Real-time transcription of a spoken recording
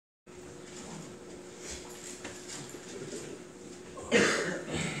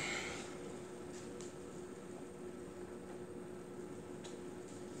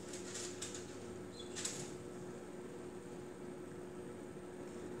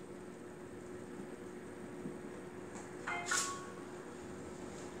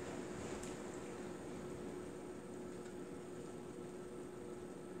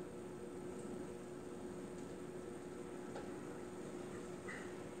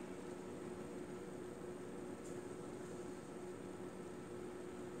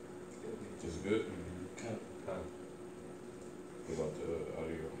Is it good? Kind of. What about the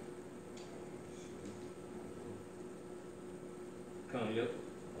audio? Kind of, yep.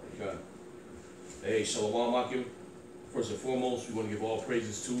 Okay. Hey, Shalom Akim. First and foremost, we want to give all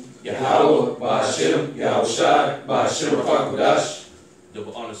praises to Yahweh, Ba'ashem, Yahushai, Ba'ashem Rafakudash.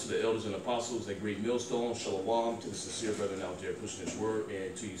 Double honors to the elders and apostles, that great millstone. Shalom to the sincere brethren out there pushing this word,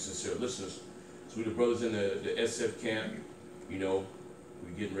 and to you sincere listeners. So we the brothers in the SF camp, you know,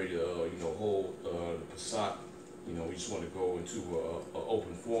 we're getting ready to, you know, hold the PASACH. You know, we just want to go into an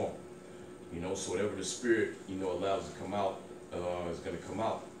open forum. You know, so whatever the spirit, you know, allows to come out is going to come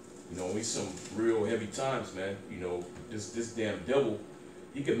out. You know, we some real heavy times, man. You know, this damn devil,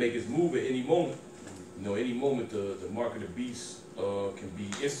 he can make his move at any moment. You know, any moment the mark of the beast can be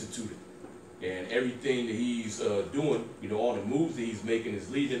instituted. And everything that he's doing, you know, all the moves that he's making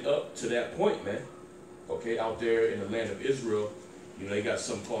is leading up to that point, man. Okay, out there in the land of Israel, you know, they got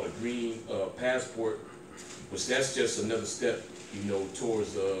something called a green passport, which that's just another step, you know,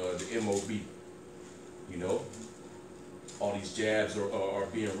 towards the MOB. You know, all these jabs are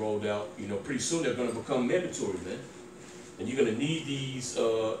being rolled out. You know, pretty soon they're going to become mandatory, man. And you're going to need these,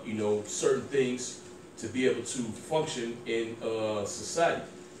 you know, certain things to be able to function in society.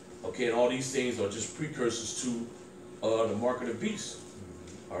 Okay, and all these things are just precursors to the mark of the beast.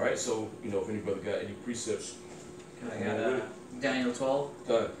 All right, so, you know, if any brother got any precepts. I got Daniel 12.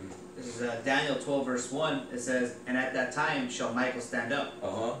 Go ahead. This is Daniel 12 verse 1. It says, "And at that time shall Michael stand up,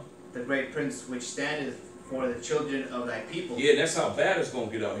 the great prince which standeth for the children of thy people." Yeah, that's how bad it's going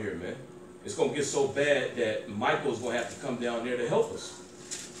to get out here, man. It's going to get so bad that Michael's going to have to come down there to help us.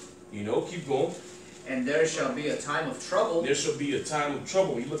 You know, keep going. "And there shall be a time of trouble." There shall be a time of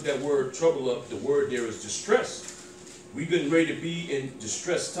trouble. When you look that word trouble up, the word there is distress. We getting ready to be in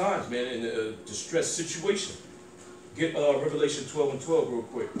distressed times, man, in a distressed situation. Get Revelation 12 and 12 real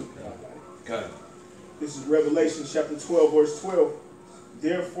quick. Okay. This is Revelation chapter 12, verse 12.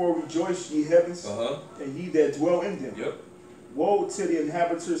 "Therefore rejoice, ye heavens, and ye that dwell in them. Yep. Woe to the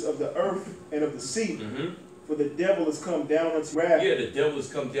inhabitants of the earth and of the sea, for the devil is come down unto wrath." Yeah, the devil has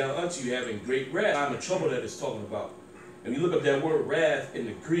come down unto you, having great wrath. Time of trouble that it's talking about. And you look up that word wrath in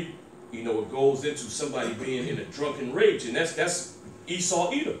the Greek, you know, it goes into somebody being in a drunken rage, and that's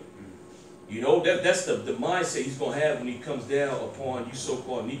Esau Edom. You know, that's the mindset he's going to have when he comes down upon you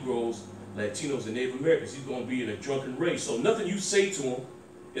so-called Negroes, Latinos, and Native Americans. He's going to be in a drunken rage. So nothing you say to him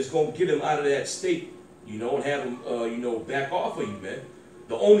is going to get him out of that state, you know, and have him, you know, back off of you, man.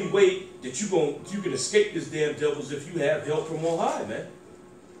 The only way that you can escape this damn devil is if you have help from on high, man.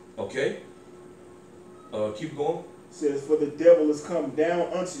 Okay? Keep going. It says, "For the devil is come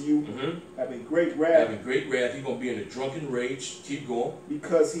down unto you, having great wrath." Having great wrath. He's going to be in a drunken rage. Keep going.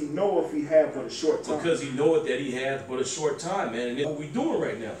 "Because he knoweth he have but a short time." Because he knoweth that he has but a short time, man. And that's what we're doing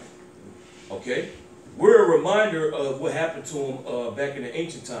right now. Okay? We're a reminder of what happened to him back in the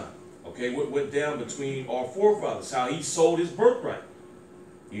ancient time. Okay? What went down between our forefathers. How he sold his birthright.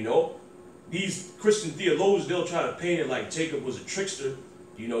 You know? These Christian theologians, they'll try to paint it like Jacob was a trickster.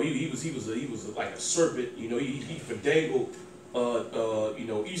 You know, he was like a serpent. You know, he finagled, you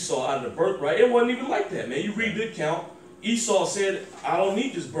know, Esau out of the birthright. It wasn't even like that, man. You read the account. Esau said, "I don't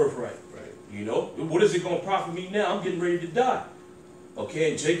need this birthright." Right. You know, what is it going to profit me now? I'm getting ready to die. Okay,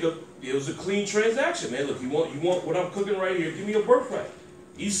 and Jacob, it was a clean transaction, man. Look, you want what I'm cooking right here? Give me a birthright.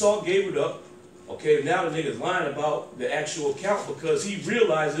 Esau gave it up. Okay, now the nigga's lying about the actual account because he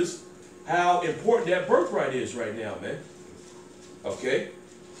realizes how important that birthright is right now, man. Okay.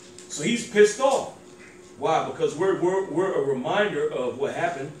 So he's pissed off. Why? Because we're a reminder of what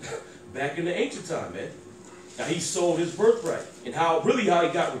happened back in the ancient time, man. Now he sold his birthright, and how he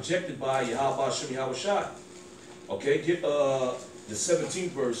got rejected by Yahushai. Okay, get the 17th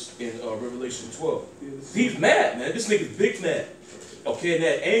verse in Revelation 12. He's mad, man. This nigga's big mad. Okay, and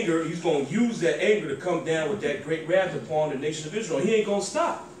that anger, he's going to use that anger to come down with that great wrath upon the nation of Israel. He ain't going to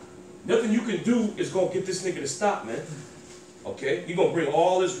stop. Nothing you can do is going to get this nigga to stop, man. Okay, he's going to bring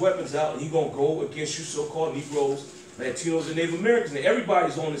all his weapons out, and he's going to go against you so-called Negroes, Latinos, and Native Americans. And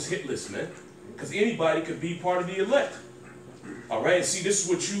everybody's on this hit list, man, because anybody could be part of the elect. All right, and see, this is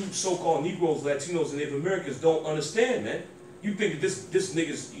what you so-called Negroes, Latinos, and Native Americans don't understand, man. You think that this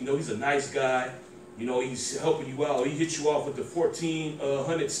nigga's, you know, he's a nice guy. You know, he's helping you out. He hit you off with the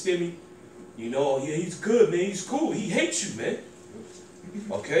 1400 stimmy. You know, yeah, he's good, man. He's cool. He hates you, man.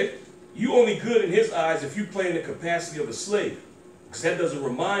 Okay? You only good in his eyes if you play in the capacity of a slave. Because that doesn't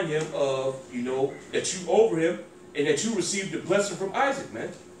remind him of, you know, that you over him and that you received the blessing from Isaac,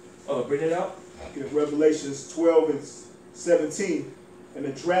 man. Bring it out. In Revelations 12 and 17. And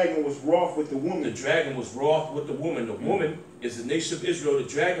the dragon was wroth with the woman. The dragon was wroth with the woman. The woman is the nation of Israel. The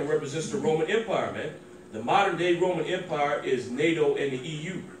dragon represents the Roman Empire, man. The modern day Roman Empire is NATO and the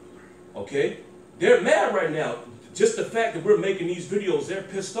EU. Okay? They're mad right now. Just the fact that we're making these videos, they're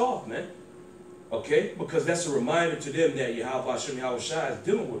pissed off, man. Okay? Because that's a reminder to them that Yahweh Hashem Yahweh Shai is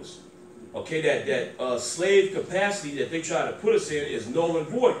dealing with us. Okay? That slave capacity that they try to put us in is null and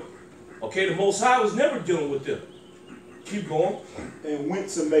void. Okay? The Most High was never dealing with them. Keep going. And went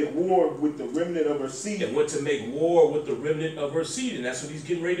to make war with the remnant of her seed. And went to make war with the remnant of her seed. And that's what he's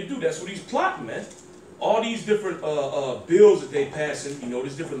getting ready to do. That's what he's plotting, man. All these different bills that they passing, you know,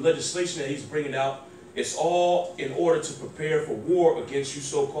 this different legislation that he's bringing out, it's all in order to prepare for war against you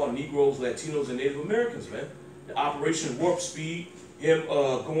so-called Negroes, Latinos, and Native Americans, man. The Operation Warp Speed, him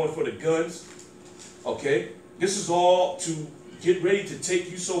going for the guns, okay? This is all to get ready to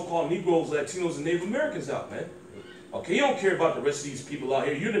take you so-called Negroes, Latinos, and Native Americans out, man. Okay, you don't care about the rest of these people out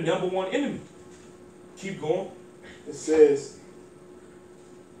here. You're the #1 enemy. Keep going. It says,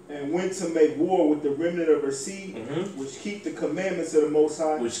 and went to make war with the remnant of her seed, which keep the commandments of the Most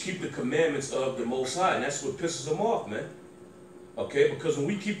High. Which keep the commandments of the Most High. And that's what pisses them off, man. Okay, because when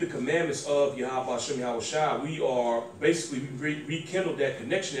we keep the commandments of Yahweh Hashem Yahweh Shai, we are basically, we rekindle that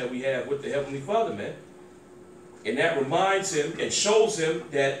connection that we have with the Heavenly Father, man. And that reminds him and shows him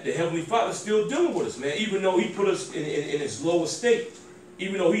that the Heavenly Father is still dealing with us, man. Even though he put us in his lowest state.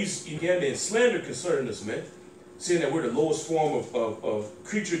 Even though he began to slander concerning us, man. Saying that we're the lowest form of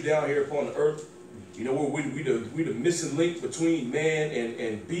creature down here upon the earth. You know, we the missing link between man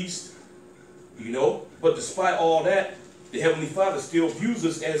and beast. You know, but despite all that, the Heavenly Father still views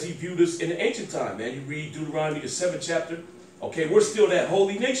us as he viewed us in the ancient time, man. You read Deuteronomy, the 7th chapter. Okay, we're still that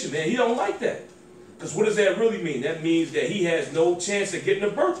holy nation, man. He don't like that. Because what does that really mean? That means that he has no chance of getting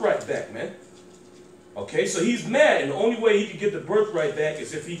the birthright back, man. Okay, so he's mad, and the only way he can get the birthright back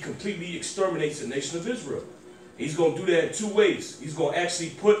is if he completely exterminates the nation of Israel. He's going to do that in 2 ways. He's going to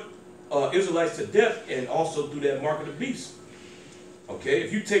actually put Israelites to death and also do that mark of the beast. Okay,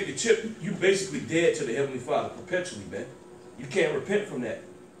 if you take the chip, you basically dead to the Heavenly Father perpetually, man. You can't repent from that.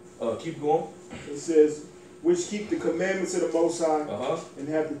 Keep going. It says, which keep the commandments of the Most High, and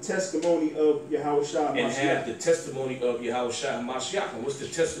have the testimony of Yahweh Shai Mashiach. And have the testimony of Yahweh Shai Mashiach. And what's the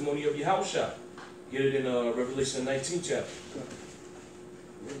testimony of Yahweh Shai? Get it in Revelation 19 chapter.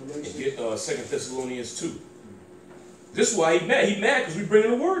 And get 2 Thessalonians 2. This is why he's mad. He's mad because we're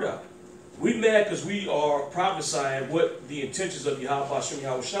bringing the word out. We're mad because we are prophesying what the intentions of Yahweh Hashem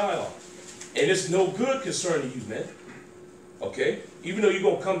Yahweh Shai are. And it's no good concerning you, man. Okay? Even though you're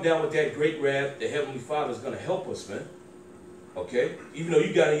going to come down with that great wrath, the Heavenly Father is going to help us, man. Okay? Even though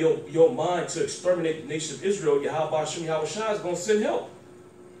you got in your mind to exterminate the nation of Israel, Yahweh Hashem Yahweh Shai is going to send help.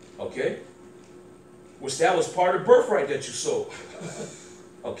 Okay? Which that was part of the birthright that you sold.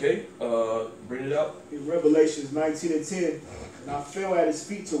 Okay? Bring it up. In Revelations 19:10, and I fell at his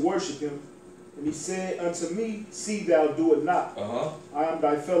feet to worship him. And he said unto me, see thou do it not. I am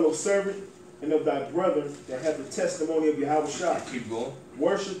thy fellow servant, and of thy brethren that have the testimony of Yahweh Shai. Keep going.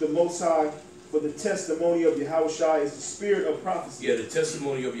 Worship the Most High, for the testimony of Yahweh Shai is the spirit of prophecy. Yeah, the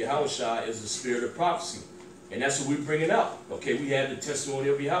testimony of Yahweh Shai is the spirit of prophecy. And that's what we're bringing out. Okay, we have the testimony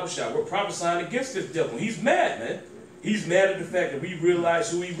of Yahweh Shai. We're prophesying against this devil. He's mad, man. He's mad at the fact that we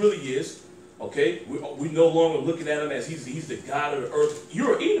realize who he really is. Okay, we no longer looking at him as he's the God of the earth.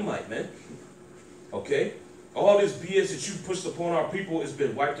 You're an Edomite, man. Okay? All this BS that you pushed upon our people has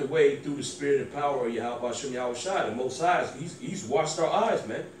been wiped away through the spirit and power of Yahweh Hashem Yahweh Shai. The Most High, he's washed our eyes,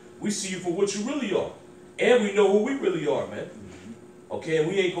 man. We see you for what you really are. And we know who we really are, man. Okay, and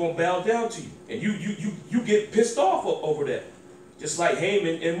we ain't going to bow down to you. And you get pissed off over that. Just like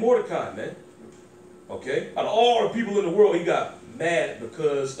Haman and Mordecai, man. Okay? Out of all the people in the world, he got mad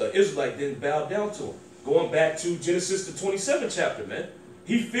because Israelite didn't bow down to him. Going back to Genesis, the 27th chapter, man.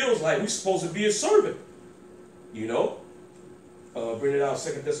 He feels like we're supposed to be a servant. You know? Bring it out,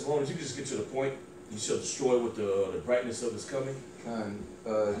 2 Thessalonians. You can just get to the point. You shall destroy with the brightness of his coming.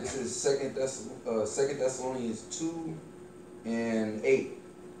 This is 2 Thessalonians 2:8.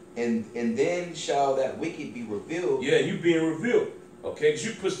 And then shall that wicked be revealed. Yeah, you being revealed. Okay, because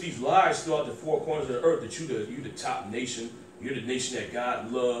you push these lies throughout the 4 corners of the earth that you the top nation. You're the nation that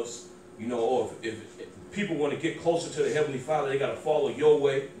God loves. You know, or if people want to get closer to the Heavenly Father, they got to follow your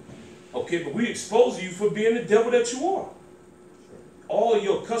way. Okay, but we expose you for being the devil that you are. All of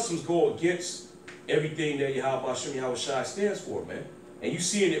your customs go against everything that Yahweh Hashem Yahweh Shai stands for, man. And you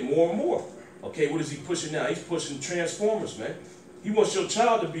seeing it more and more. Okay, what is he pushing now? He's pushing transformers, man. He wants your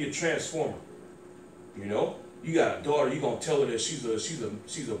child to be a transformer. You know? You got a daughter, you're gonna tell her that she's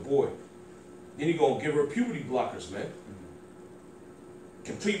a boy. Then you're gonna give her puberty blockers, man.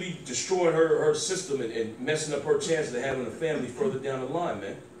 completely destroying her system and messing up her chances of having a family further down the line,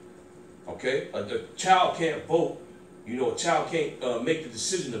 man. Okay? The child can't vote. You know, a child can't make the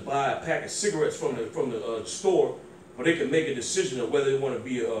decision to buy a pack of cigarettes from the store, but they can make a decision of whether they want to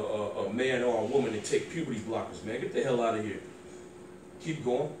be a man or a woman and take puberty blockers, man. Get the hell out of here. Keep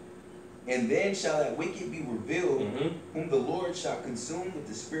going. And then shall that wicked be revealed, whom the Lord shall consume with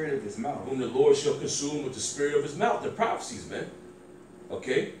the spirit of his mouth. Whom the Lord shall consume with the spirit of his mouth. The prophecies, man.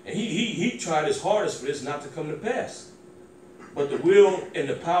 Okay? And he tried his hardest for this not to come to pass. But the will and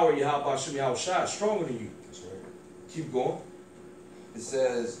the power of Yahweh Shem Yahushua is stronger than you. That's right. Keep going. It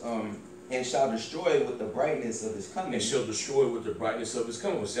says, and shall destroy with the brightness of his coming. And shall destroy with the brightness of his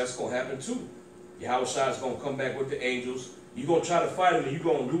coming. So that's going to happen too. Yahushua is going to come back with the angels. You're going to try to fight him and you're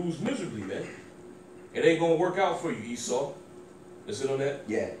going to lose miserably, man. It ain't going to work out for you, Esau. Is it on that?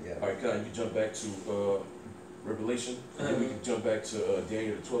 Yeah. All right, you can jump back to Revelation, and then we can jump back to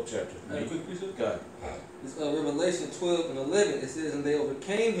Daniel, the 12th chapter. Quick precept. God. It's Revelation 12 and 11. It says, and they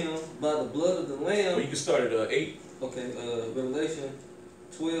overcame him by the blood of the Lamb. Well, you can start at 8. Okay, Revelation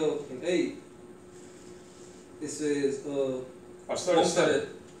 12 and 8. It says, I started at 7.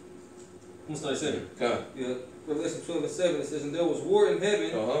 I'm starting at 7. God. Yeah, Revelation 12 and 7. It says, and there was war in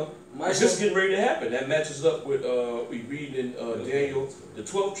heaven. It's just getting ready to happen. That matches up with we read in Daniel, the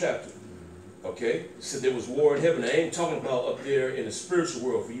 12th chapter. Okay? It said there was war in heaven. I ain't talking about up there in the spiritual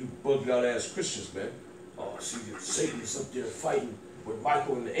world for you bugged out ass Christians, man. Oh, see, Satan is up there fighting with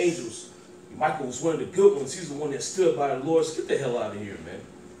Michael and the angels. Michael was one of the good ones. He's the one that stood by the Lord. So get the hell out of here, man.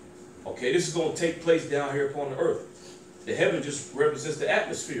 Okay, this is going to take place down here upon the earth. The heaven just represents the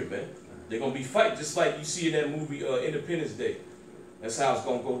atmosphere, man. They're going to be fighting just like you see in that movie Independence Day. That's how it's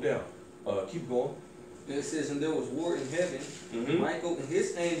going to go down. Keep going. And it says, and there was war in heaven. Michael and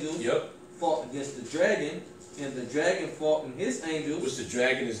his angels fought against the dragon, and the dragon fought and his angels. Which the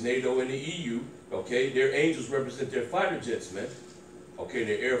dragon is NATO and the EU. Okay, their angels represent their fighter jets, man. Okay,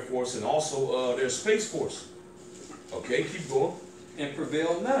 their Air Force and also their Space Force. Okay, keep going. And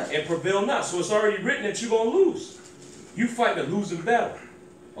prevailed not. And prevailed not. So it's already written that you're going to lose. You fighting a losing battle.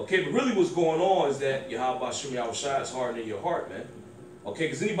 Okay, but really what's going on is that Yahweh Shem Yahushua is hardening your heart, man. Okay,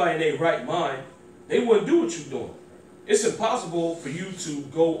 because anybody in their right mind, they wouldn't do what you're doing. It's impossible for you to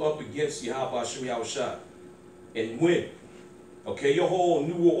go up against Yahweh Shem Yahushua and win. Okay, your whole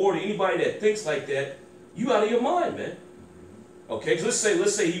New World Order, anybody that thinks like that, you out of your mind, man. Okay, because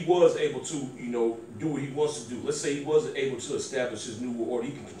let's say he was able to, do what he wants to do. Let's say he wasn't able to establish his New World Order.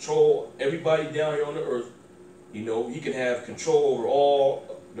 He can control everybody down here on the earth. He can have control over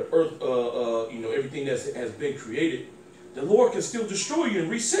all the earth, everything that has been created. The Lord can still destroy you and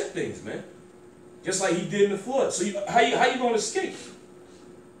reset things, man. Just like he did in the flood. So how you going to escape?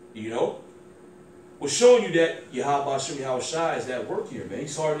 We're showing you that Yahweh Shem Yahushua is at work here, man.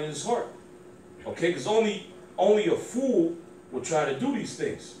 He's hardening his heart. Okay, because only a fool will try to do these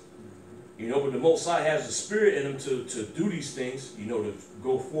things. But the Most High has the spirit in him to do these things, to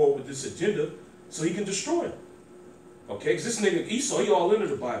go forward with this agenda so he can destroy him. Okay, because this nigga Esau, he all into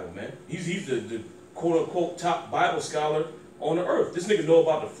the Bible, man. He's the quote-unquote top Bible scholar on the earth. This nigga know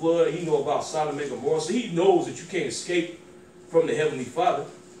about the flood. He know about Sodom and Gomorrah. So he knows that you can't escape from the Heavenly Father.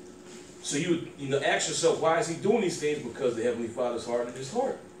 So you ask yourself, why is he doing these things? Because the Heavenly Father's hardened his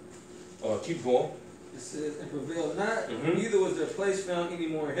heart. Keep going. It says, and prevailed not, neither was their place found any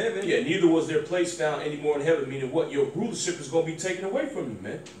more in heaven. Yeah, neither was their place found any more in heaven, meaning what? Your rulership is going to be taken away from you,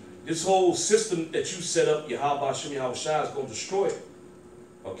 man. This whole system that you set up, Yahweh Shem Yahushua, is going to destroy it.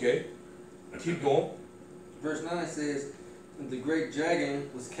 Okay? Keep going. Verse 9 says, and the great dragon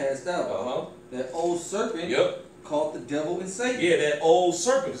was cast out. That old serpent called the devil and Satan. Yeah, that old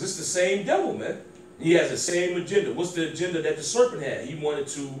serpent, because it's the same devil, man. He has the same agenda. What's the agenda that the serpent had? He wanted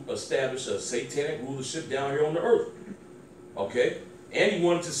to establish a satanic rulership down here on the earth. Okay? And he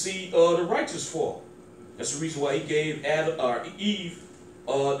wanted to see the righteous fall. That's the reason why he gave Eve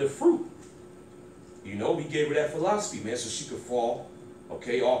the fruit. He gave her that philosophy, man, so she could fall.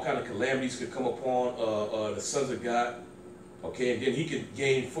 Okay? All kind of calamities could come upon the sons of God. Okay? And then he could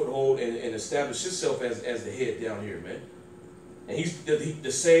gain foothold and establish himself as the head down here, man. And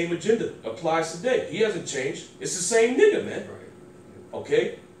the same agenda applies today. He hasn't changed. It's the same nigga, man.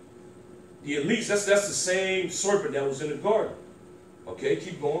 Okay? The elites, that's the same serpent that was in the garden. Okay,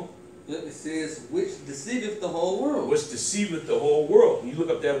 keep going. It says, which deceiveth the whole world. Which deceiveth the whole world. When you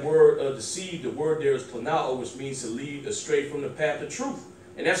look up that word deceive, the word there is planao, which means to lead astray from the path of truth.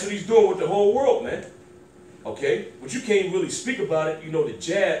 And that's what he's doing with the whole world, man. Okay? But you can't really speak about it. The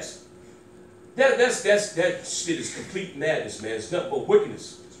jabs. That shit is complete madness, man. It's nothing but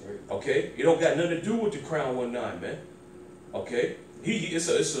wickedness. Okay? It don't got nothing to do with the Crown 19, man. Okay?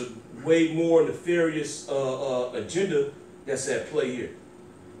 It's a way more nefarious agenda that's at play here.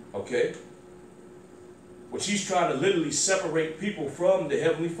 Okay? Which he's trying to literally separate people from the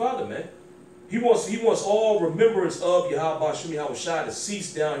Heavenly Father, man. He wants all remembrance of Yahweh Shem Yahushua to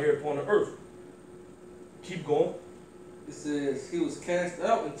cease down here upon the earth. Keep going. It says he was cast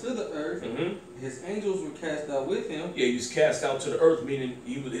out into the earth. His angels were cast out with him. Yeah, he was cast out to the earth, meaning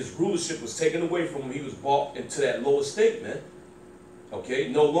his rulership was taken away from him. He was brought into that lower state, man. Okay?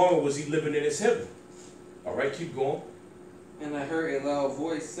 No longer was he living in his heaven. All right, keep going. And I heard a loud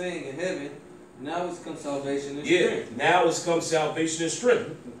voice saying in heaven, now has come salvation and strength. Now has come salvation and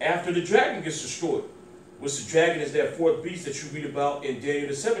strength. After the dragon gets destroyed. Which the dragon is that fourth beast that you read about in Daniel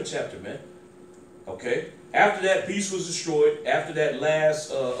the 7th chapter, man. Okay? After that beast was destroyed, after that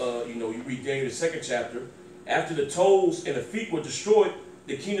last, you read Daniel the 2nd chapter, after the toes and the feet were destroyed,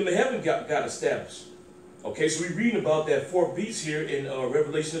 the kingdom of heaven got established. Okay, so we're reading about that fourth beast here in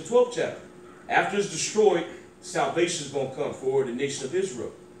Revelation the 12th chapter. After it's destroyed, salvation is going to come for the nation of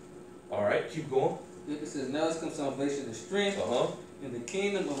Israel. All right, keep going. It says, now has come salvation and strength in the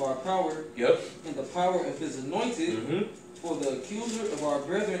kingdom of our power and the power of his anointed. For the accuser of our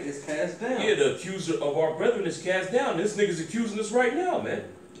brethren is cast down. Yeah, the accuser of our brethren is cast down. This nigga's accusing us right now, man.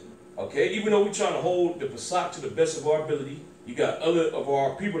 Okay, even though we're trying to hold the PASACH to the best of our ability, you got other of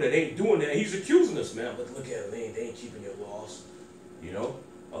our people that ain't doing that. He's accusing us, man. Look at them, they ain't keeping your laws. You know?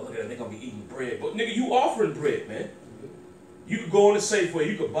 Oh, look at them, they gonna be eating bread. But nigga, you offering bread, man. You could go in the Safeway,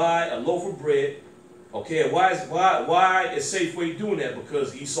 you could buy a loaf of bread. Okay, and why is Safeway doing that?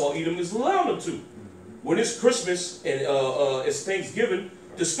 Because Esau Edom is allowing them to. When it's Christmas and it's Thanksgiving,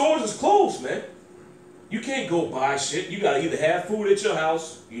 the stores is closed, man. You can't go buy shit. You gotta either have food at your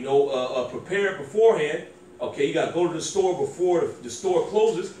house, prepare it beforehand. Okay, you gotta go to the store before the store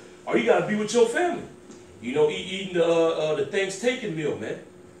closes, or you gotta be with your family. Eating the Thanksgiving meal, man.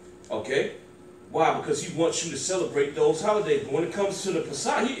 Okay, why? Because he wants you to celebrate those holidays. But when it comes to the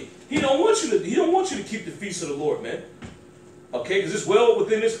PASACH, he don't want you to keep the feast of the Lord, man. Okay, because it's well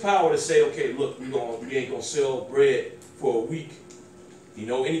within his power to say, okay, look, we ain't gonna sell bread for a week.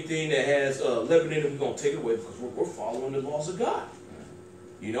 Anything that has leaven in it, we're gonna take it away because we're following the laws of God.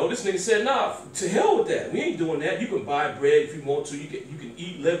 This nigga said, nah, to hell with that. We ain't doing that. You can buy bread if you want to. You can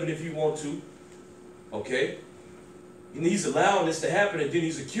eat leaven if you want to. Okay? And he's allowing this to happen, and then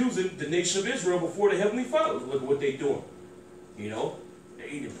he's accusing the nation of Israel before the Heavenly Father. Look at what they doing. They're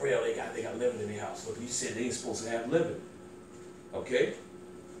eating bread. They got leaven in their house. Look, he said they ain't supposed to have leaven. Okay?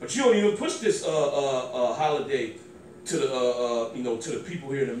 But you don't even push this holiday to the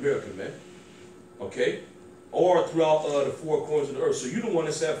people here in America, man. Okay? Or throughout the four corners of the earth. So you're the one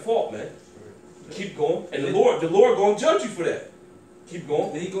that's at fault, man. Keep going. And the Lord gonna judge you for that. Keep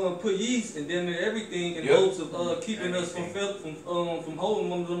going. Then he gonna put yeast and then everything in hopes of keeping us from holding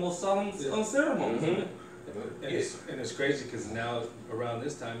one of the most solemn ceremonies. And it's crazy because now around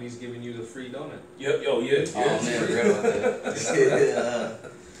this time he's giving you the free donut. Yep. Oh man, I forgot about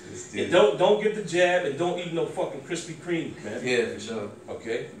that. And don't get the jab and don't eat no fucking Krispy Kreme, man. Yeah, for sure.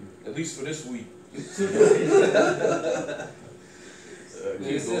 Okay, at least for this week. It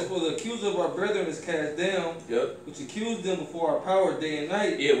says, for the accuser of our brethren is cast down, which accused them before our power day and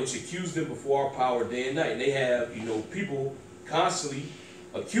night. Yeah, which accused them before our power day and night. And they have, people constantly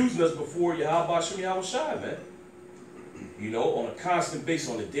accusing us before Yahweh Shem Yahushua, man. On a constant basis,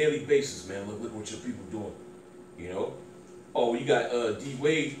 on a daily basis, man. Look what your people doing. Oh, you got D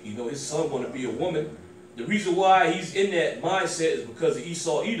Wade, his son want to be a woman. The reason why he's in that mindset is because of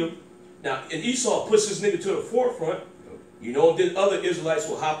Esau Edom. Now, and Esau puts this nigga to the forefront. Then other Israelites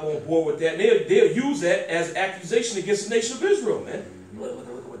will hop on board with that. And they'll use that as an accusation against the nation of Israel, man. Look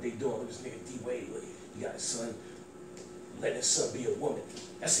at what they doing. Look at this nigga D Wade. Look, you got his son, letting his son be a woman.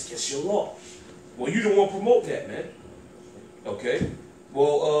 That's against your law. Well, you don't want to promote that, man. Okay.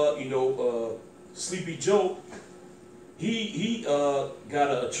 Well, Sleepy Joe, he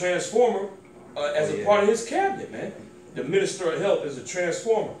got a transformer as a part of his cabinet, man. The Minister of Health is a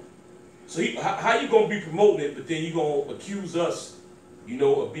transformer. So how you gonna be promoting it, but then you gonna accuse us,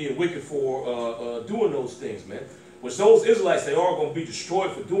 of being wicked for doing those things, man? Which those Israelites, they are gonna be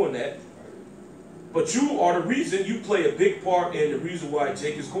destroyed for doing that. But you are the reason, you play a big part in the reason why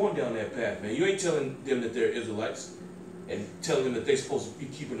Jake is going down that path, man. You ain't telling them that they're Israelites and telling them that they're supposed to be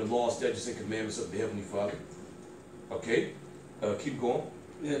keeping the laws, statutes, and commandments of the Heavenly Father. Okay, keep going.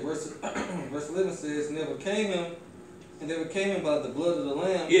 Yeah, verse 11 says, never came him by the blood of the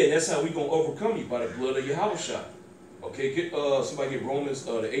Lamb. Yeah, and that's how we gonna overcome you, by the blood of Yahushua. Okay, somebody get Romans,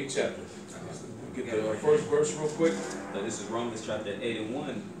 the 8th chapter. Get the first verse real quick. This is Romans chapter 8 and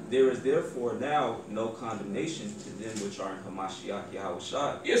 1. There is therefore now no condemnation to them which are in Hamashiach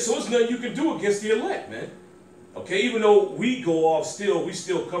Yahushua. Yeah, so it's nothing you can do against the elect, man. Okay, even though we go off still, we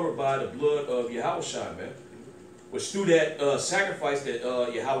still covered by the blood of Yahushua, man. Which through that sacrifice that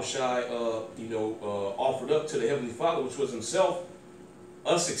Yahushua, offered up to the Heavenly Father, which was himself,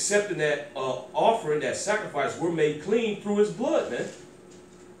 us accepting that offering, that sacrifice, we're made clean through his blood, man.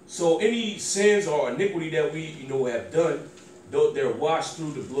 So any sins or iniquity that we, have done, they're washed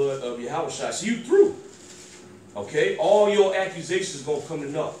through the blood of Yahushua. So you through. Okay? All your accusations going to come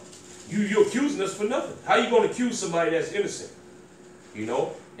to naught. You're accusing us for nothing. How you going to accuse somebody that's innocent?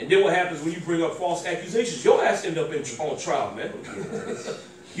 And then what happens when you bring up false accusations? Your ass end up on trial, man.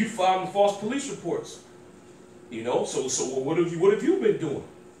 You filing false police reports. So what have you been doing?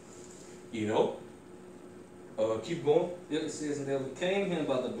 Keep going. It says, and they overcame him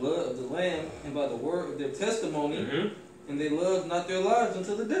by the blood of the Lamb and by the word of their testimony, and they loved not their lives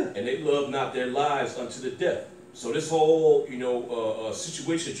unto the death. And they loved not their lives unto the death. So this whole,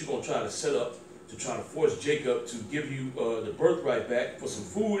 situation that you're going to try to set up to try to force Jacob to give you the birthright back for some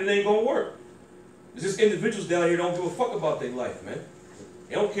food, it ain't going to work. There's just individuals down here don't give a fuck about their life, man.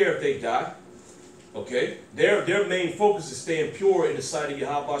 They don't care if they die. Okay? Their main focus is staying pure in the sight of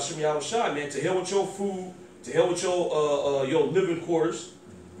Yahweh Shem Yahushua, man. To hell with your food, to hell with your living quarters,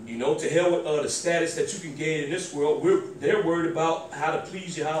 to hell with the status that you can gain in this world. They're worried about how to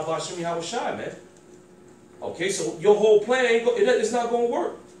please Yahweh Shem Yahushua, man. Okay, so your whole plan it's not going to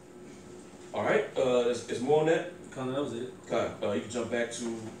work. All right, there's more on that. Kind of, that was it. You can jump back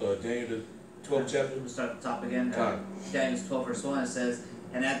to Daniel the 12th chapter. We'll start at the top again. Daniel 12 verse 1, it says,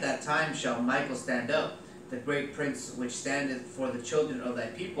 and at that time shall Michael stand up, the great prince which standeth for the children of thy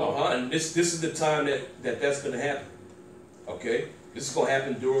people. And this is the time that's going to happen. Okay, this is going to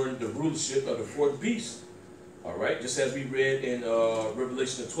happen during the rulership of the fourth beast. All right, just as we read in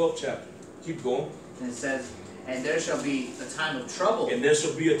Revelation the 12th chapter. Keep going. And it says, and there shall be a time of trouble. And there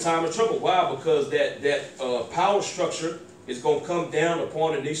shall be a time of trouble. Why? Because that power structure is going to come down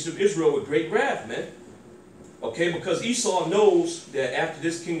upon the nation of Israel with great wrath, man. Okay, because Esau knows that after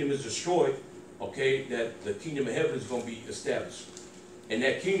this kingdom is destroyed, okay, that the kingdom of heaven is going to be established. And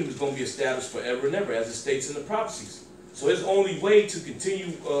that kingdom is going to be established forever and ever, as it states in the prophecies. So his only way to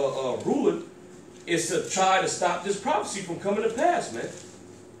continue ruling is to try to stop this prophecy from coming to pass, man.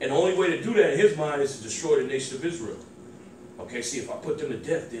 And the only way to do that in his mind is to destroy the nation of Israel. Okay, see, if I put them to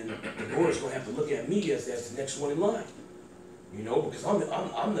death, then the Lord is going to have to look at me as the next one in line. Because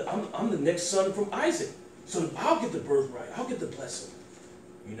I'm the next son from Isaac. So I'll get the birthright. I'll get the blessing.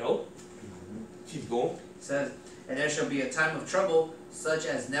 Keep going. It says, and there shall be a time of trouble, such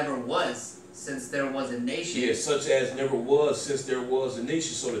as never was, since there was a nation. Yeah, such as never was since there was a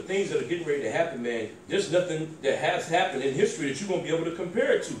nation. So the things that are getting ready to happen, man, there's nothing that has happened in history that you're going to be able to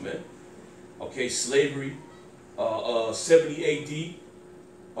compare it to, man. Okay, slavery, 70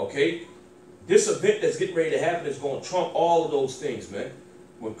 AD. Okay, this event that's getting ready to happen is going to trump all of those things, man.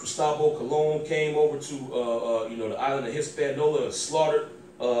 When Cristobal Colon came over to, the island of Hispaniola and slaughtered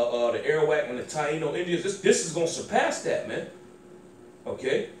the Arawak and the Taino Indians, this is going to surpass that, man.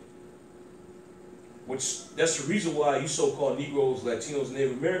 Okay? That's the reason why you so-called Negroes, Latinos, and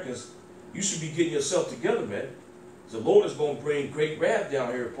Native Americans, you should be getting yourself together, man. The Lord is going to bring great wrath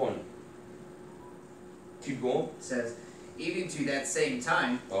down here upon you. Keep going. It says, even to that same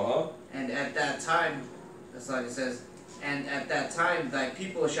time, and at that time, that's like it says, and at that time thy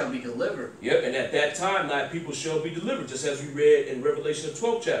people shall be delivered. Yep, and at that time thy people shall be delivered, just as we read in Revelation the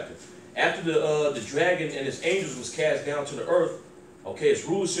 12th chapter. After the dragon and his angels was cast down to the earth, okay, his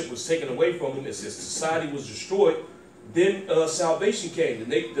rulership was taken away from him, his society was destroyed, then salvation came,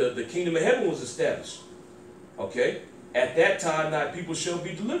 the kingdom of heaven was established. Okay, at that time thy people shall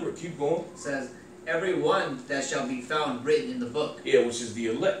be delivered. Keep going. It says, every one that shall be found written in the book. Yeah, which is the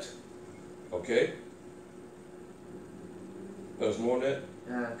elect. Okay. There's more than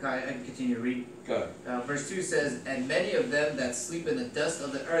that? I can continue to read. Okay. Verse 2 says, and many of them that sleep in the dust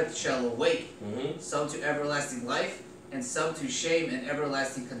of the earth shall awake, some to everlasting life, and some to shame and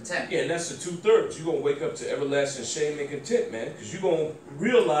everlasting contempt. Yeah, and that's the 2/3. You're going to wake up to everlasting shame and contempt, man. Because you're going to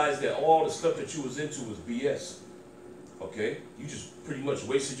realize that all the stuff that you was into was BS. Okay? You just pretty much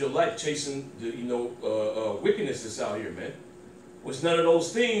wasted your life chasing the, wickedness that's out here, man. Which none of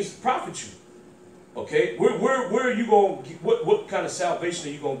those things profit you. Okay? Where are you going to get, what kind of salvation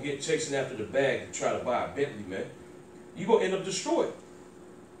are you going to get chasing after the bag to try to buy a Bentley, man? You're going to end up destroyed.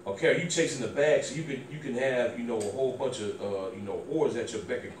 Okay, are you chasing the bag so you can have, a whole bunch of, whores at your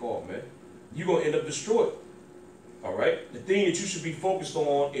beck and call, man? You're going to end up destroyed. All right? The thing that you should be focused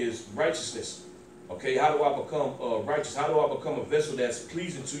on is righteousness. Okay, how do I become righteous? How do I become a vessel that's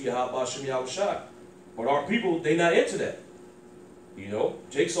pleasing to Yahweh Shem Yahushua? But our people, they not into that. You know,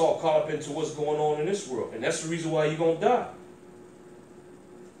 Jake's all caught up into what's going on in this world, and that's the reason why you're gonna die.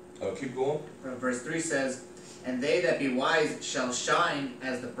 Keep going. Verse 3 says, and they that be wise shall shine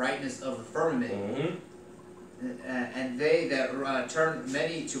as the brightness of the firmament. And they that turn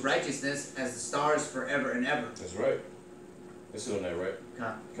many to righteousness as the stars forever and ever. That's right. That's on that, right?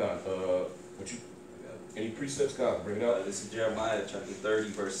 What you? Any precepts, Con? Bring it out. This is Jeremiah chapter 30,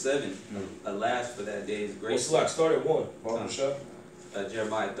 verse 7. Alas, for that day is great. What's like? Start at 1.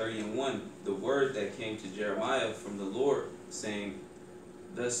 Jeremiah 30 and 1. The word that came to Jeremiah from the Lord, saying,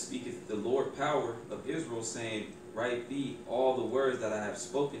 thus speaketh the Lord power of Israel, saying, write thee all the words that I have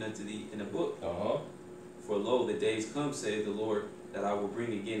spoken unto thee in a book. For lo, the days come, saith the Lord, that I will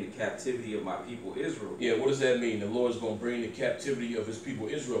bring again the captivity of my people Israel. Yeah, what does that mean? The Lord is going to bring the captivity of his people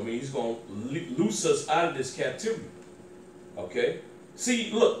Israel. I mean, he's going to loose us out of this captivity. Okay? See,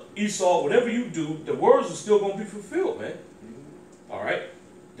 look, Esau, whatever you do, the words are still going to be fulfilled, man. All right?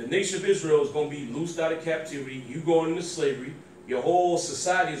 The nation of Israel is going to be loosed out of captivity. You going into slavery. Your whole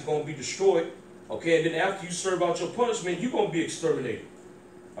society is going to be destroyed. Okay? And then after you serve out your punishment, you're going to be exterminated.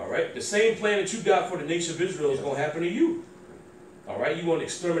 All right? The same plan that you got for the nation of Israel is going to happen to you. All right, you want to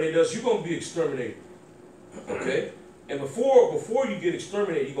exterminate us, you're going to be exterminated. Okay? And before you get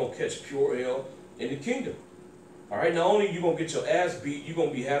exterminated, you're going to catch pure hell in the kingdom. All right, not only you're going to get your ass beat, you're going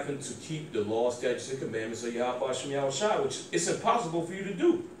to be having to keep the law, statutes, and commandments of Yahweh Shem Yahushua, which it's impossible for you to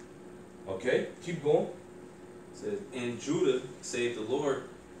do. Okay? Keep going. It says, in Judah, saith the Lord,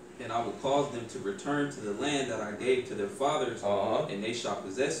 and I will cause them to return to the land that I gave to their fathers, and they shall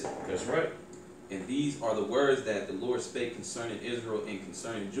possess it. That's right. And these are the words that the Lord spake concerning Israel and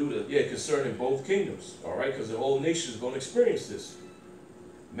concerning Judah. Yeah, concerning both kingdoms. All right, because the whole nation is going to experience this.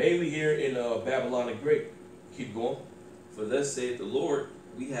 Mainly here in Babylon the Great. Keep going. For thus saith the Lord,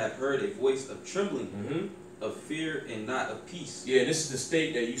 we have heard a voice of trembling, of fear and not of peace. Yeah, and this is the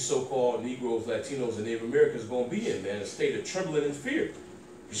state that you so-called Negroes, Latinos, and Native Americans are going to be in, man. A state of trembling and fear.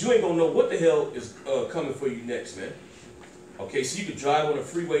 Because you ain't going to know what the hell is coming for you next, man. Okay, so you can drive on the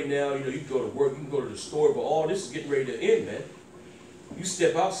freeway now, you know, you can go to work, you can go to the store, but all this is getting ready to end, man. You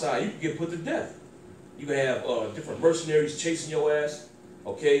step outside, you can get put to death. You can have different mercenaries chasing your ass,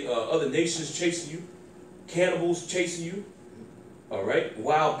 okay, other nations chasing you, cannibals chasing you, all right,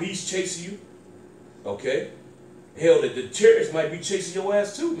 wild beasts chasing you, okay. Hell, the terrorists might be chasing your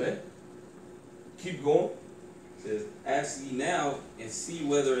ass too, man. Keep going. It says, ask ye now, and see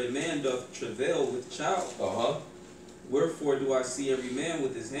whether a man doth travail with child. Wherefore do I see every man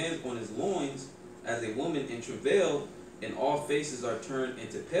with his hands on his loins, as a woman in travail, and all faces are turned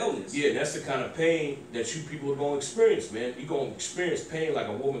into paleness. Yeah, that's the kind of pain that you people are going to experience, man. You're going to experience pain like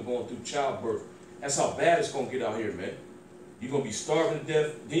a woman going through childbirth. That's how bad it's going to get out here, man. You're going to be starving to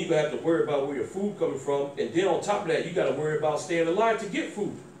death. Then you're going to have to worry about where your food coming from. And then on top of that, you got to worry about staying alive to get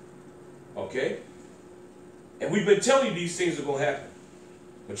food. Okay? And we've been telling you these things are going to happen.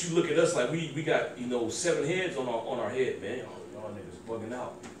 But you look at us like we got, you know, 7 heads on our head, man. Oh, y'all niggas bugging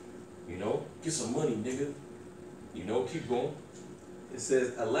out. You know? Get some money, nigga. You know, keep going. It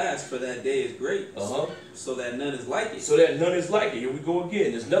says, alas, for that day is great, so that none is like it. So that none is like it. Here we go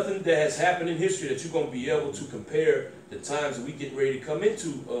again. There's nothing that has happened in history that you're going to be able to compare the times that we get ready to come into,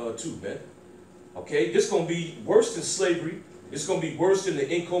 man. Okay? This is going to be worse than slavery. It's going to be worse than the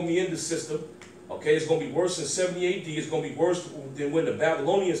encomienda system. Okay? It's going to be worse than 70 AD. It's going to be worse than when the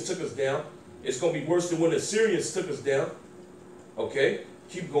Babylonians took us down. It's going to be worse than when the Assyrians took us down. Okay?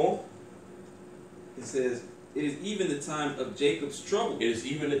 Keep going. It says, it is even the time of Jacob's trouble. It is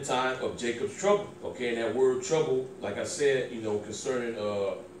even the time of Jacob's trouble. Okay, and that word trouble, like I said, you know, concerning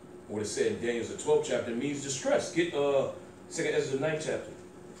what it said in Daniel's the 12th chapter, means distress. Get 2nd Ezra the 9th chapter.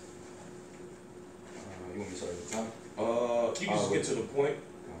 You want me to start at the top? You can just get to the point.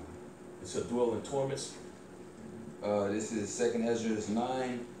 It's a dwell in torments. This is 2nd Ezra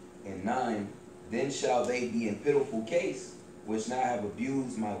 9 and 9. Then shall they be in pitiful case, which now have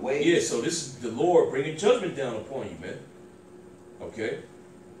abused my ways. Yeah, so this is the Lord bringing judgment down upon you, man. Okay?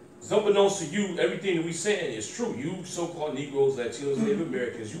 Unbeknownst to you, everything that we saying is true. You so-called Negroes, Latinos, Native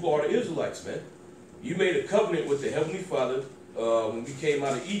Americans, you are the Israelites, man. You made a covenant with the Heavenly Father when we came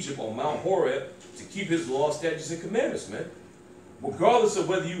out of Egypt on Mount Horeb to keep his laws, statutes, and commandments, man. Regardless of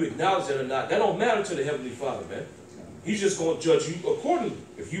whether you acknowledge it or not, that don't matter to the Heavenly Father, man. He's just going to judge you accordingly.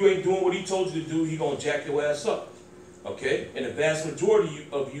 If you ain't doing what he told you to do, he's going to jack your ass up. Okay? And the vast majority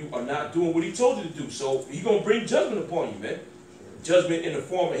of you are not doing what he told you to do. So he's going to bring judgment upon you, man. Judgment in the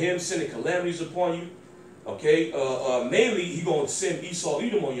form of him sending calamities upon you. Okay? Mainly, he's going to send Esau,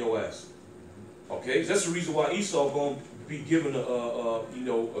 Edom on your ass. Okay, that's the reason why Esau gonna be given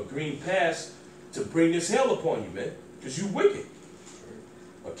a green pass to bring this hell upon you, man, because you wicked.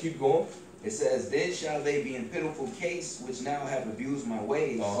 Keep going. It says, then shall they be in pitiful case, which now have abused my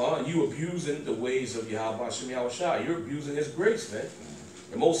ways. You abusing the ways of Yahweh Shem Yahushua. You're abusing his grace, man.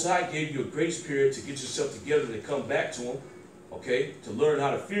 The Most High gave you a grace period to get yourself together to come back to him, okay, to learn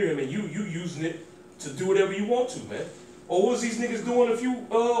how to fear him, and you using it to do whatever you want to, man. Or what was these niggas doing a few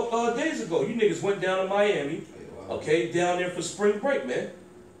days ago? You niggas went down to Miami, okay, down there for spring break, man.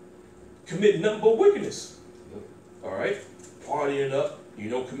 Committing nothing but wickedness. All right? Partying up,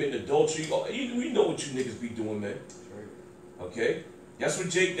 committing adultery. We know what you niggas be doing, man. Okay? That's what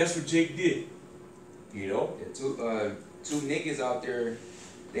Jake did. Yeah, two niggas out there,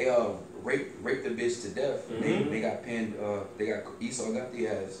 they raped the bitch to death. They got pinned, Esau got the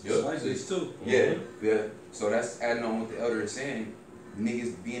ass. Slices too. Yeah. So that's adding on what the elder is saying.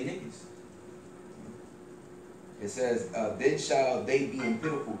 Niggas being niggas. It says, then shall they be in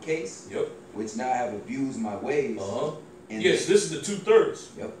pitiful case, which now have abused my ways. Yes, this is the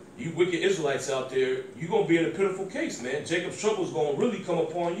 2/3. Yep. You wicked Israelites out there, you're going to be in a pitiful case, man. Jacob's trouble is going to really come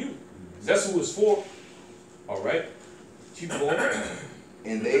upon you. That's who it's for. All right? Keep going.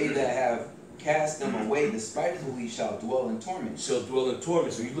 And they that have cast them away despitefully shall dwell in torment. Shall dwell in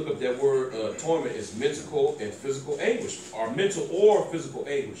torment. So you look up that word torment, is mental and physical anguish, or mental or physical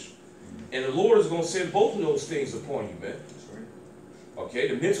anguish. And the Lord is going to send both of those things upon you, man. Okay,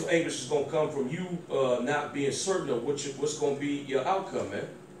 the mental anguish is going to come from you not being certain of what's going to be your outcome, man.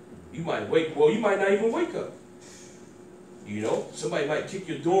 You might you might not even wake up. Somebody might kick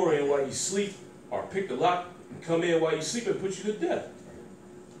your door in while you sleep, or pick the lock and come in while you sleep and put you to death.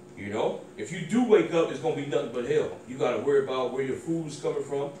 If you do wake up, it's going to be nothing but hell. You got to worry about where your food is coming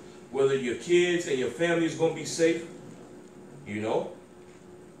from, whether your kids and your family is going to be safe.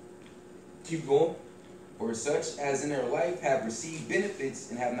 Keep going. For such as in their life have received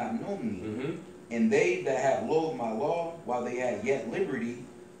benefits and have not known me. And they that have loathed my law while they had yet liberty,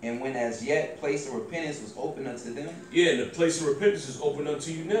 and when as yet place of repentance was open unto them. Yeah, and the place of repentance is open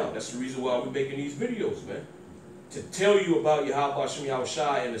unto you now. That's the reason why we're making these videos, man. To tell you about Yahweh Shem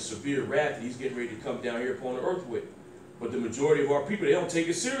Yahushua and the severe wrath that he's getting ready to come down here upon the earth with. But the majority of our people, they don't take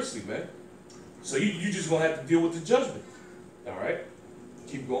it seriously, man. So you just going to have to deal with the judgment. All right?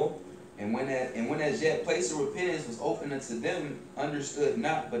 Keep going. And when as yet place of repentance was open unto them, understood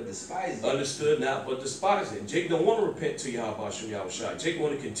not but despised it. Understood not but despised it. And Jake don't want to repent to Yahweh Shem Yahushua. Jake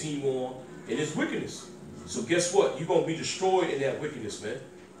want to continue on in his wickedness. So guess what? You're going to be destroyed in that wickedness, man.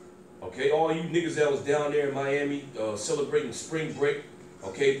 Okay? All you niggas that was down there in Miami celebrating spring break,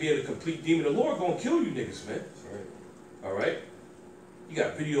 okay, being a complete demon, the Lord going to kill you niggas, man. All right? You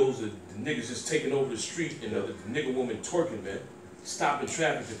got videos of the niggas just taking over the street and the nigga woman twerking, man. Stopping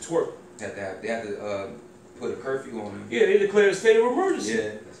traffic to twerk. They had to put a curfew on them. Yeah, they declared a state of emergency.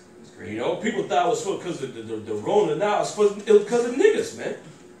 Yeah, that's crazy. People thought it was because of the Rona. Now it's because of niggas, man.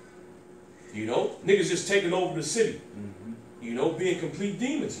 Niggas just taking over the city. Being complete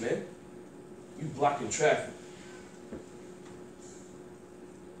demons, man. You blocking traffic.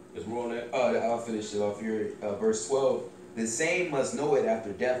 There's more on that. I'll finish it off here. Verse 12. The same must know it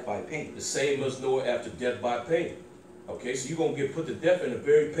after death by pain. The same must know it after death by pain. Okay, so you're going to get put to death in a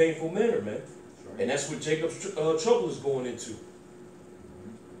very painful manner, man. And that's what Jacob's trouble is going into.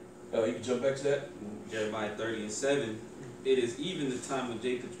 You can jump back to that? Jeremiah 30:7. It is even the time of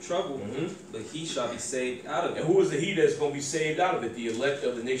Jacob's trouble, but he shall be saved out of it. And who is the he that's going to be saved out of it? The elect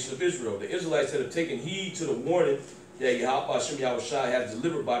of the nation of Israel. The Israelites that have taken heed to the warning that Yahweh Shem Yahushua has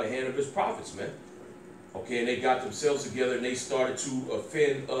delivered by the hand of his prophets, man. Okay, and they got themselves together and they started to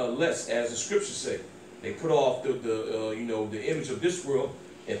offend less, as the scriptures say. They put off the image of this world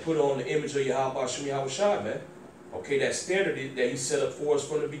and put on the image of Yahweh Shem Yahushua, man. Okay, that standard that he set up for us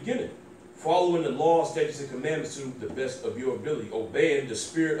from the beginning. Following the laws, statutes, and commandments to the best of your ability. Obeying the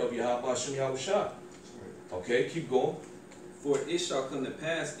spirit of Yahweh Shem Yahushua. Okay, keep going. For it shall come to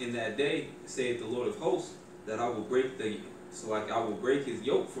pass in that day, saith the Lord of hosts, that I will break I will break his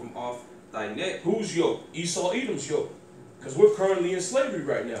yoke from off thy neck. Whose yoke? Esau Edom's yoke. Because we're currently in slavery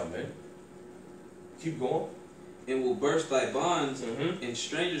right now, man. Keep going. And will burst thy bonds, and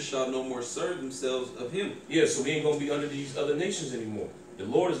strangers shall no more serve themselves of him. Yeah, so we ain't going to be under these other nations anymore. The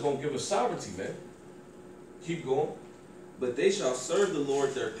Lord is going to give us sovereignty, man. Keep going. But they shall serve the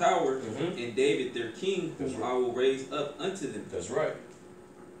Lord their power, and David their king, whom I will raise up unto them. That's right.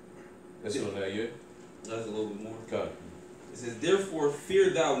 That's on that, yeah? That's a little bit more. Got it. It says, therefore fear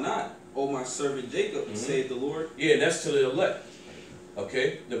thou not, O my servant Jacob, saith the Lord. Yeah, and that's to the elect.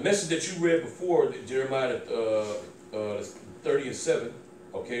 Okay? The message that you read before, Jeremiah 30:7,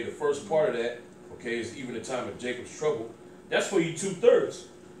 okay, the first part of that, okay, is even the time of Jacob's trouble. That's for you 2/3.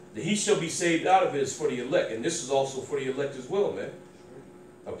 The he shall be saved out of it is for the elect, and this is also for the elect as well, man.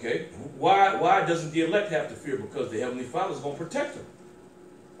 Okay, why doesn't the elect have to fear? Because the Heavenly Father is going to protect them.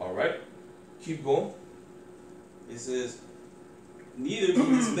 All right, keep going. It says, neither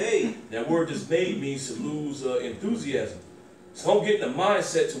be dismayed. That word dismayed means to lose enthusiasm. So don't get in the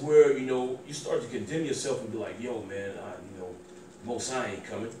mindset to where, you know, you start to condemn yourself and be like, yo, man, Most High ain't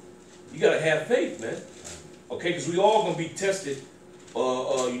coming. You got to have faith, man. Okay, because we all going to be tested,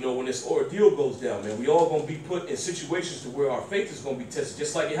 when this ordeal goes down, man. We all going to be put in situations to where our faith is going to be tested,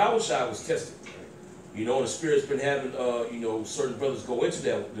 just like Yahushua was tested. You know, and the Spirit's been having, certain brothers go into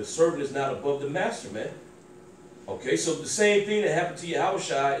that. The servant is not above the master, man. Okay, so the same thing that happened to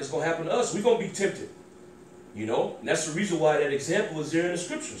Yahushua is going to happen to us. We're going to be tempted. You know, and that's the reason why that example is there in the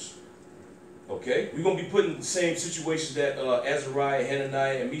scriptures. Okay, we're going to be put in the same situations that Azariah,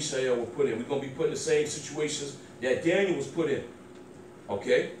 Hananiah, and Mishael were put in. We're going to be put in the same situations that Daniel was put in.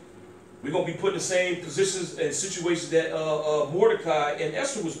 Okay, we're going to be put in the same positions and situations that Mordecai and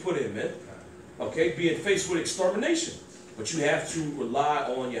Esther was put in, man. Okay, being faced with extermination. But you have to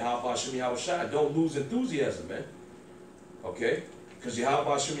rely on Yahweh Shem Yahushua. Don't lose enthusiasm, man. Okay, because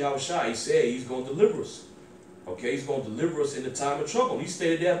Yahweh Shem Yahushua, he said he's going to deliver us. Okay, he's going to deliver us in the time of trouble. He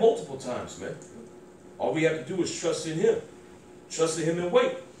stated that multiple times, man. All we have to do is trust in him. Trust in him and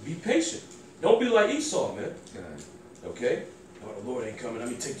wait. Be patient. Don't be like Esau, man. Okay? Oh, the Lord ain't coming. Let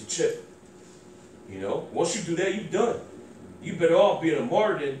me take the chip. You know? Once you do that, you're done. You better off being a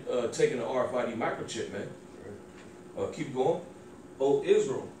martyr than taking an RFID microchip, man. Keep going. O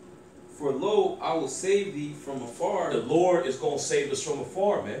Israel, for lo, I will save thee from afar. The Lord is going to save us from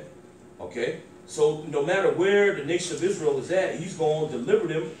afar, man. Okay? So no matter where the nation of Israel is at, he's going to deliver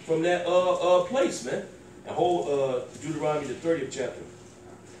them from that place, man. The whole Deuteronomy, the 30th chapter.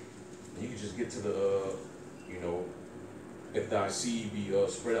 And you can just get to the, if thy seed be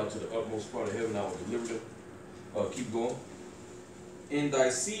spread out to the utmost part of heaven, I will deliver them. Keep going. And thy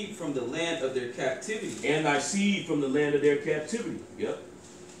seed from the land of their captivity. And thy seed from the land of their captivity. Yep.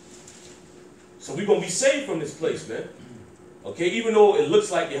 So we're going to be saved from this place, man. Okay, even though it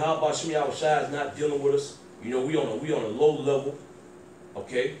looks like Yahweh Shem Yahushua is not dealing with us, we on a low level.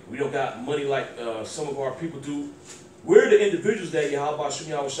 Okay, we don't got money like some of our people do. We're the individuals that Yahweh Shem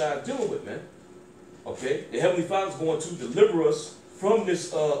Yahushua is dealing with, man. Okay, the Heavenly Father is going to deliver us from this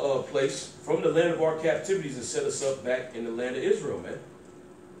place, from the land of our captivities, and set us up back in the land of Israel, man.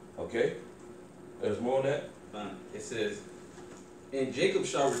 Okay, there's more on that. It says, and Jacob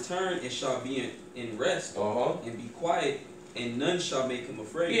shall return and shall be in rest and be quiet, and none shall make him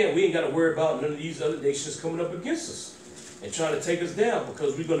afraid. Yeah, we ain't got to worry about none of these other nations coming up against us and trying to take us down,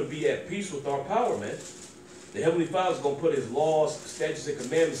 because we're going to be at peace with our power, man. The Heavenly Father is going to put his laws, statutes, and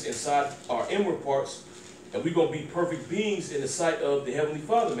commandments inside our inward parts, and we're going to be perfect beings in the sight of the Heavenly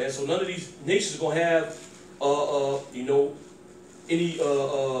Father, man. So none of these nations are going to have, any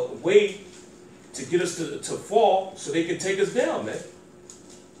way to get us to fall so they can take us down, man.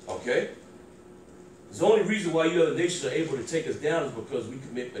 Okay? The only reason why you other nations are able to take us down is because we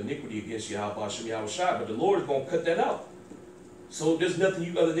commit iniquity against Yahweh Shem Yahushua, but the Lord is going to cut that out. So there's nothing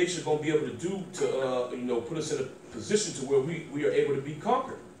you other nations are going to be able to do to, put us in a position to where we are able to be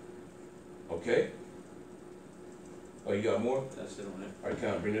conquered. Okay? Oh, you got more? That's it on there. All right,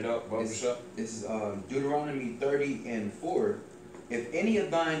 kind of bring it up, Barbershop. This is Deuteronomy 30:4. If any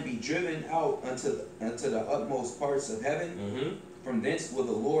of thine be driven out unto the utmost parts of heaven, from thence will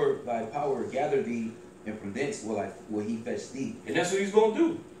the Lord thy power gather thee, and from thence will he fetch thee. And that's what he's going to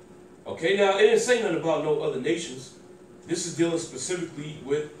do. Okay, now it didn't say nothing about no other nations. This is dealing specifically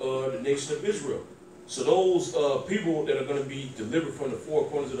with the nation of Israel. So those people that are going to be delivered from the four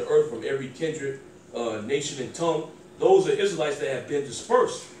corners of the earth, from every kindred, nation, and tongue, those are Israelites that have been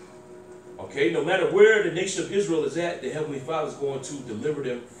dispersed. Okay, no matter where the nation of Israel is at, the Heavenly Father is going to deliver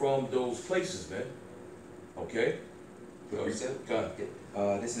them from those places, man. Okay?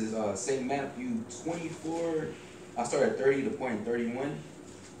 This is St. Matthew 24. I'll start at 30 to point 31.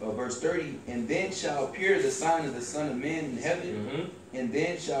 Verse 30. And then shall appear the sign of the Son of Man in heaven, and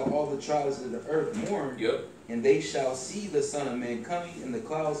then shall all the tribes of the earth mourn, and they shall see the Son of Man coming in the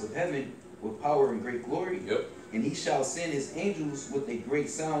clouds of heaven with power and great glory. And he shall send his angels with a great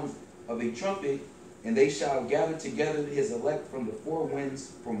sound of a trumpet, and they shall gather together his elect from the four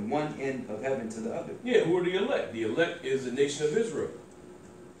winds, from one end of heaven to the other. Yeah, who are the elect? The elect is the nation of Israel.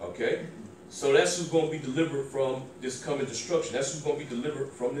 Okay? So that's who's going to be delivered from this coming destruction. That's who's going to be delivered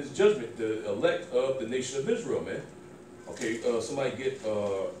from this judgment, the elect of the nation of Israel, man. Okay, somebody get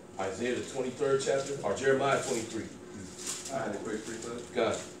Isaiah the 23rd chapter, or Jeremiah 23. I had a quick free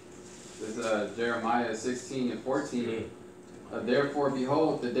God. This is Jeremiah 16 and 14. Therefore,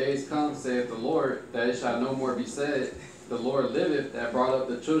 behold, the days come, saith the Lord, that it shall no more be said, the Lord liveth that brought up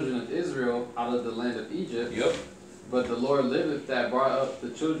the children of Israel out of the land of Egypt. Yep. But the Lord liveth that brought up the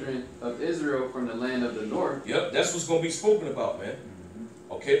children of Israel from the land of the north. Yep, that's what's going to be spoken about, man.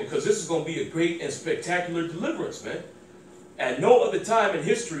 Okay, because this is going to be a great and spectacular deliverance, man. At no other time in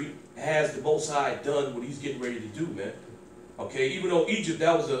history has the Most High done what he's getting ready to do, man. Okay, even though Egypt,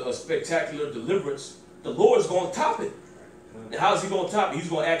 that was a spectacular deliverance, the Lord's going to top it. And how's he going to top it? He's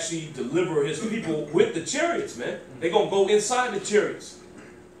going to actually deliver his people with the chariots, man. They're going to go inside the chariots.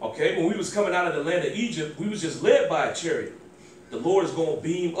 Okay, when we was coming out of the land of Egypt, we was just led by a chariot. The Lord is going to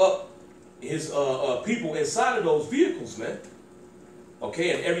beam up his people inside of those vehicles, man.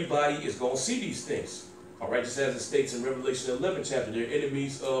 Okay, and everybody is going to see these things. All right, just as it states in Revelation 11 chapter, their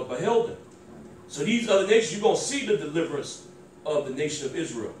enemies beheld them. So these other nations, you're going to see the deliverance of the nation of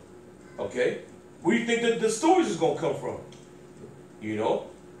Israel. Okay, where do you think that the stories is going to come from? You know,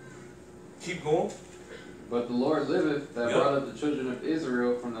 keep going. But the Lord liveth that brought up the children of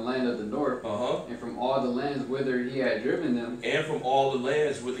Israel from the land of the north, and from all the lands whither he had driven them. And from all the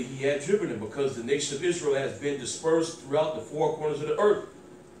lands whither he had driven them, because the nation of Israel has been dispersed throughout the four corners of the earth.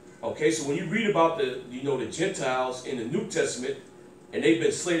 Okay, so when you read about the Gentiles in the New Testament, and they've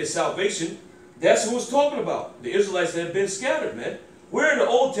been slated salvation, that's who it's talking about. The Israelites that have been scattered, man. Where in the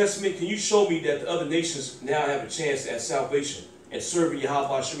Old Testament can you show me that the other nations now have a chance at salvation and serving Yahweh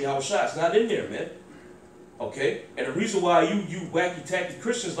Hashem Yahweh Shai? It's not in there, man. Okay, and the reason why you wacky tacky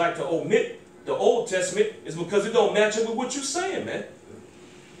Christians like to omit the Old Testament is because it don't match up with what you're saying, man.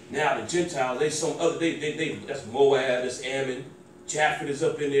 Now the Gentiles, they some other that's Moab, that's Ammon, Japheth is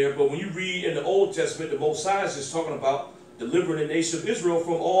up in there. But when you read in the Old Testament, the Most High is just talking about delivering the nation of Israel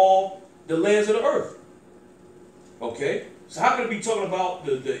from all the lands of the earth. Okay, so how can it be talking about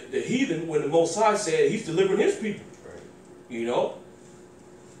the heathen when the Most High said he's delivering his people? You know.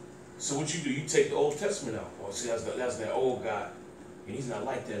 So what you do, you take the Old Testament out. Oh, see, that's that old God. And he's not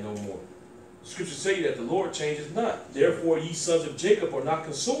like that no more. The scriptures say that the Lord changes not. Therefore, ye sons of Jacob are not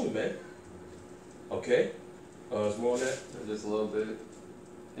consumed, man. Okay? There's more on that? Just a little bit.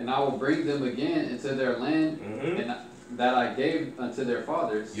 And I will bring them again into their land, and that I gave unto their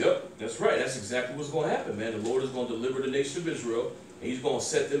fathers. Yep, that's right. That's exactly what's going to happen, man. The Lord is going to deliver the nation of Israel, and he's going to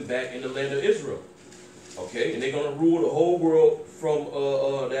set them back in the land of Israel. Okay, and they're going to rule the whole world from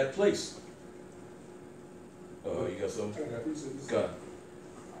that place. You got something? God.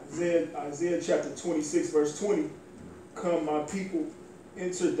 Isaiah chapter 26, verse 20. Come, my people,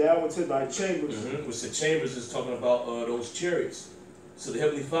 enter thou into thy chambers. Which the chambers is talking about those chariots. So the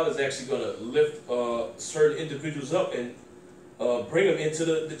Heavenly Father is actually going to lift certain individuals up and bring them into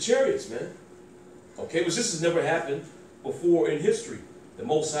the chariots, man. Okay, which this has never happened before in history. The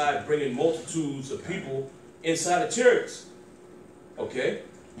Most High bringing multitudes of people inside the chariots. Okay?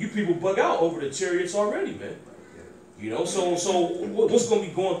 You people bug out over the chariots already, man. You know, so what's going to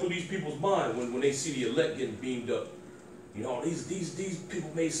be going through these people's mind when they see the elect getting beamed up? You know, these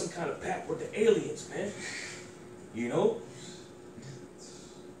people made some kind of pact with the aliens, man. You know?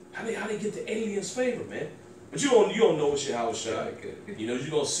 How they get the aliens' favor, man? But you don't know what Yahweh Shai. You know,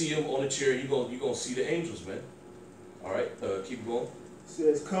 you're going to see them on the chariot, you're going to see the angels, man. All right, keep going.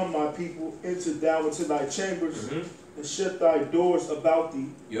 Says, come, my people, enter thou into thy chambers, and shut thy doors about thee.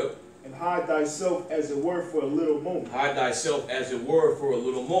 Yep. And hide thyself as it were for a little moment. Hide thyself as it were for a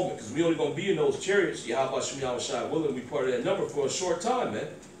little moment. Because we only going to be in those chariots, Yahweh Hashem Shai willing, we part of that number for a short time, man.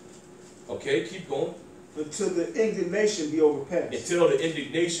 Okay, keep going. Until the indignation be overpassed. Until the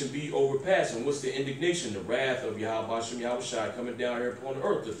indignation be overpassed. And what's the indignation? The wrath of Yahweh Hashem Shai coming down here upon the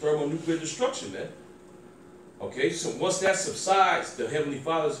earth. The thermonuclear destruction, man. Okay, so once that subsides, the Heavenly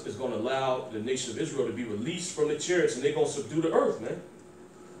Father is going to allow the nation of Israel to be released from the chariots, and they're going to subdue the earth, man.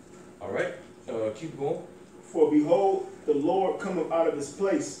 All right, keep going. For behold, the Lord cometh out of his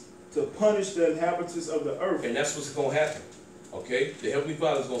place to punish the inhabitants of the earth. And that's what's going to happen. Okay, the Heavenly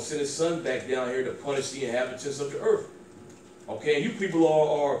Father is going to send his son back down here to punish the inhabitants of the earth. Okay, and you people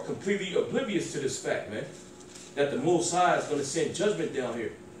are completely oblivious to this fact, man, that the Most High is going to send judgment down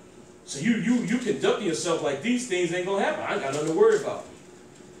here. So you conducting yourself like these things ain't gonna happen. I ain't got nothing to worry about.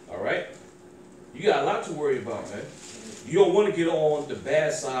 All right, you got a lot to worry about, man. You don't want to get on the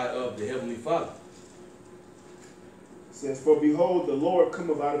bad side of the Heavenly Father. It says, for behold, the Lord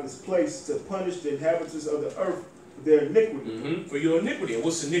cometh out of his place to punish the inhabitants of the earth for their iniquity. For your iniquity. And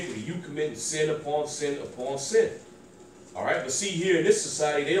what's iniquity? You committing sin upon sin upon sin. All right, but see, here in this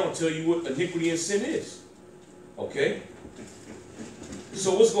society, they don't tell you what iniquity and sin is. Okay?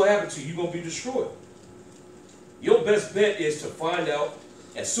 So what's going to happen to you? You're going to be destroyed. Your best bet is to find out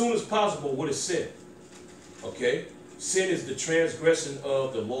As soon as possible, what is sin? Okay? Sin is the transgression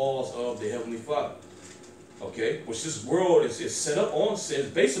of the laws of the Heavenly Father. Okay? Which this world is set up on sin, it's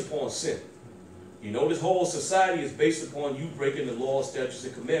based upon sin. You know, this whole society is based upon you breaking the laws, statutes,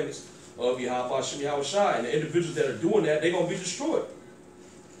 and commandments of Yahweh Shem Yahweh Shai. And the individuals that are doing that, they're going to be destroyed.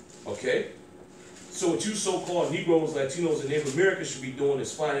 Okay? So what you so-called Negroes, Latinos, and Native Americans should be doing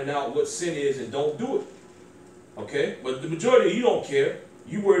is finding out what sin is and don't do it. Okay? But the majority of you don't care.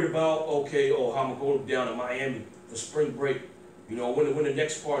 You worried about, okay, oh, how I'm going to go down to Miami for spring break. You know, when the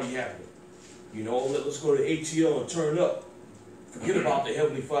next party happening. You know, let's go to ATL and turn up. Forget about the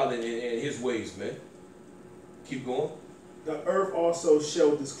Heavenly Father and His ways, man. Keep going. The earth also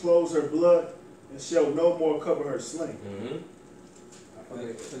shall disclose her blood, and shall no more cover her slain.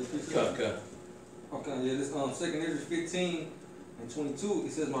 Okay, yeah, this 2 Ezra 15 and 22,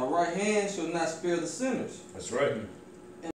 it says, my right hand shall not spare the sinners. That's right.